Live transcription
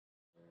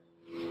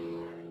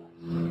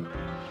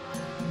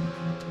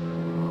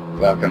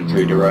Welcome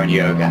to Doron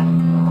Yoga.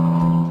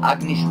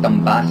 Agni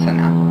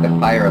Stambhasana, the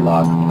fire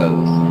log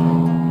pose.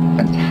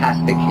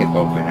 Fantastic hip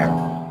opener.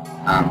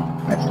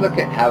 Let's look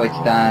at how it's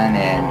done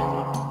and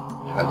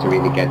how to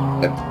really get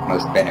the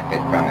most benefit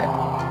from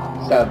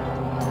it. So,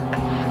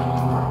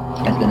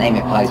 as the name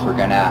implies, we're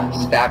going to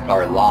stack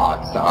our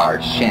logs, our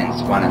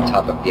shins, one on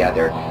top of the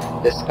other.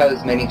 This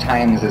pose many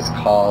times is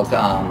called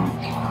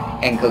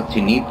ankle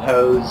to knee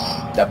pose,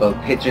 double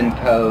pigeon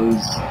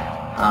pose.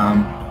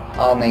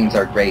 All names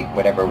are great,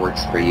 whatever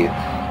works for you.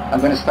 I'm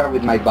going to start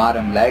with my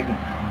bottom leg,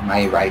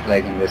 my right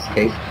leg in this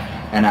case,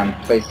 and I'm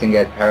placing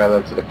it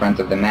parallel to the front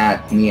of the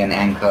mat, knee and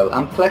ankle.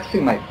 I'm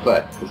flexing my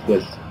foot, because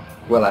this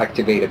will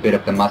activate a bit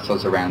of the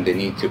muscles around the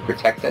knee to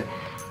protect it.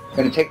 I'm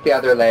going to take the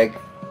other leg,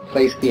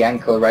 place the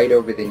ankle right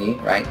over the knee,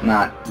 right?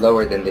 Not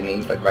lower than the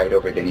knee, but right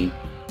over the knee.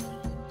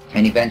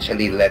 And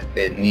eventually let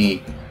the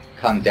knee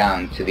come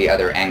down to the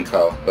other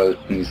ankle, both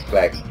knees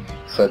flexed,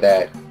 so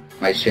that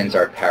my shins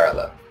are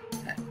parallel.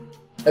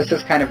 This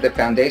is kind of the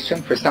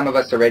foundation. For some of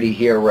us already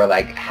here, we're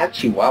like,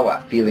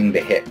 Hachiwawa, feeling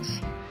the hips.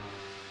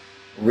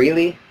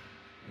 Really?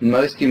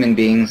 Most human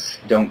beings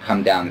don't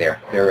come down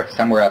there. They're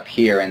somewhere up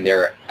here and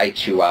they're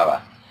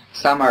Aichiwawa.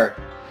 Some are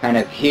kind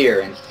of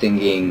here and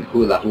singing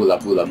hula hula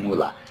bula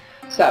mula.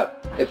 So,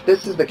 if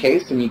this is the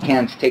case and you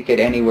can't take it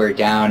anywhere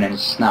down and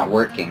it's just not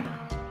working,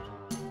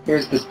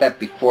 here's the step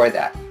before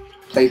that.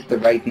 Place the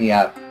right knee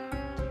up.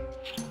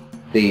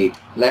 The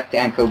left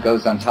ankle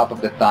goes on top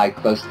of the thigh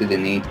close to the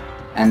knee.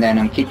 And then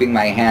I'm keeping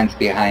my hands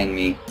behind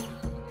me.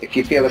 If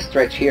you feel a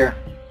stretch here,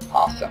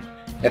 awesome.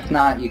 If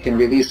not, you can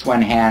release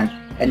one hand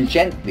and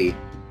gently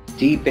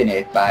deepen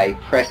it by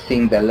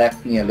pressing the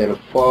left knee a little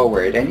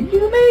forward, and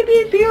you may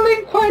be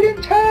feeling quite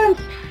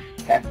intense.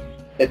 Okay.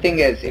 The thing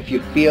is, if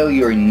you feel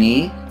your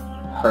knee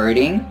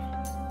hurting,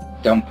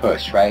 don't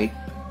push, right?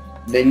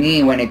 The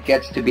knee, when it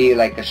gets to be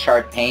like a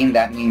sharp pain,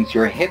 that means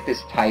your hip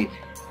is tight,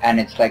 and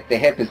it's like the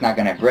hip is not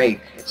going to break.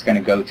 It's going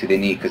to go to the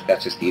knee because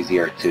that's just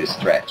easier to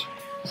stretch.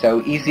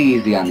 So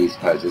easy on these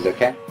poses,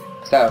 okay?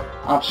 So,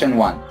 option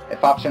 1.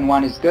 If option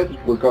 1 is good,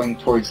 we're going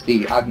towards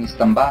the Agni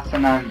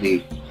Stambhasana,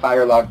 the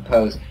fire log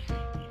pose.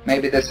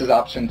 Maybe this is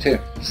option 2.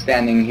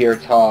 Standing here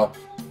tall,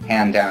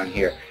 hand down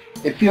here.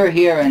 If you're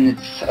here and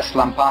it's a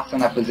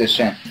Slampasana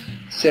position,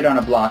 sit on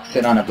a block,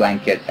 sit on a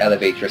blanket,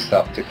 elevate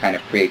yourself to kind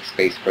of create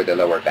space for the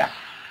lower back.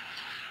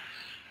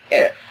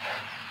 If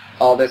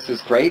all this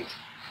is great,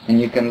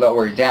 and you can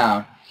lower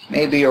down,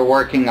 maybe you're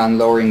working on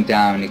lowering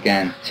down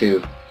again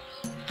to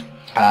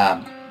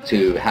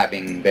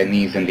having the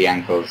knees and the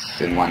ankles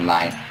in one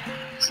line.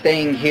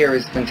 Staying here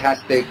is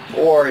fantastic,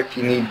 or if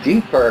you need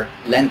deeper,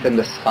 lengthen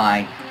the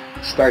spine,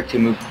 start to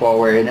move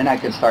forward, and I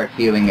can start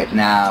feeling it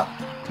now.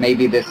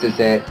 Maybe this is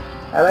it.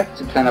 I like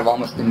to kind of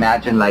almost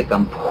imagine like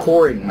I'm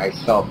pouring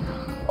myself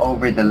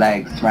over the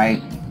legs,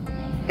 right?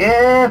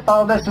 If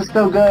all this is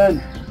still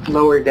good,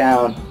 lower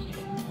down,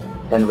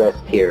 then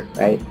rest here,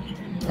 right?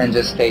 And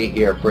just stay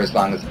here for as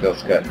long as it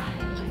feels good.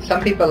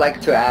 Some people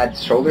like to add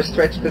shoulder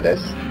stretch to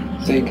this.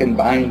 So you can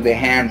bind the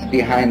hands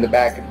behind the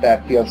back if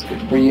that feels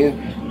good for you.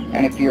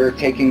 And if you're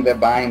taking the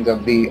bind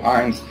of the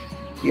arms,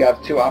 you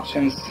have 2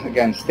 options.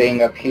 Again,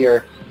 staying up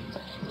here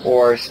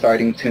or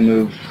starting to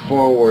move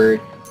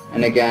forward.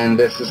 And again,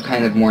 this is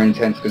kind of more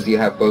intense because you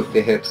have both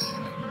the hips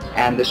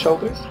and the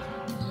shoulders.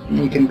 And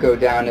you can go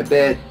down a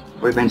bit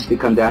or eventually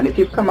come down. If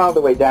you've come all the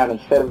way down,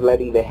 instead of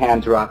letting the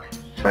hand drop,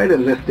 try to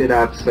lift it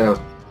up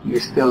so you're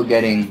still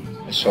getting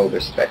a shoulder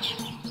stretch.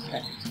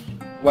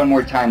 One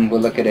more time,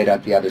 we'll look at it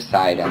at the other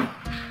side and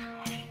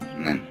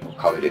then we'll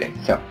call it a day.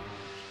 So,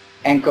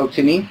 ankle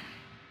to knee.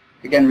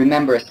 Again,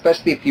 remember,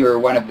 especially if you're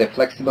one of the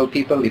flexible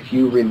people, if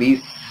you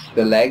release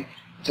the leg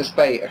just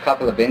by a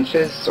couple of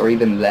inches or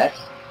even less,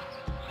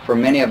 for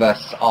many of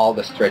us, all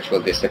the stretch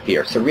will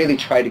disappear. So really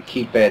try to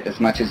keep it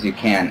as much as you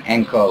can,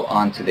 ankle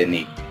onto the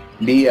knee.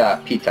 Be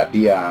a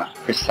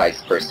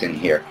precise person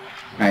here,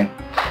 right?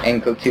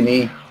 Ankle to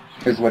knee,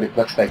 here's what it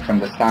looks like from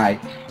the side,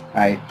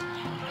 right?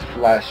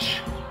 Flush.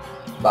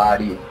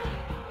 Body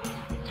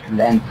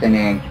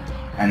lengthening,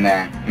 and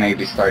then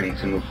maybe starting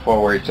to move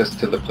forward just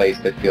to the place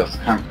that feels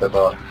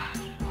comfortable.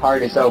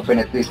 Heart is open,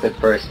 at least at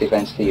first.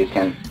 Eventually you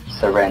can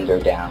surrender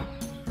down.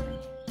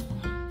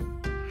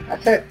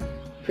 That's it.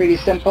 Pretty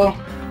simple.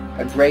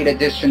 A great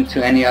addition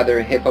to any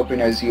other hip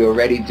openers you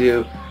already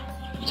do.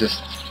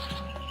 Just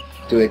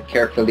do it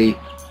carefully.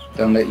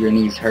 Don't let your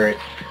knees hurt.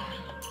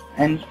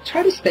 And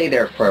try to stay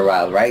there for a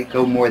while, right?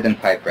 Go more than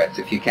 5 breaths.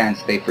 If you can,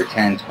 stay for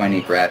 10,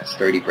 20 breaths,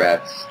 30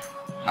 breaths.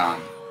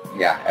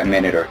 Yeah, a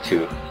minute or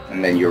 2,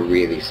 and then you'll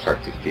really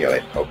start to feel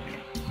it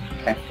opening.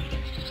 Okay?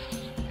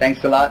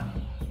 Thanks a lot.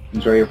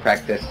 Enjoy your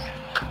practice.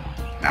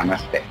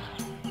 Namaste.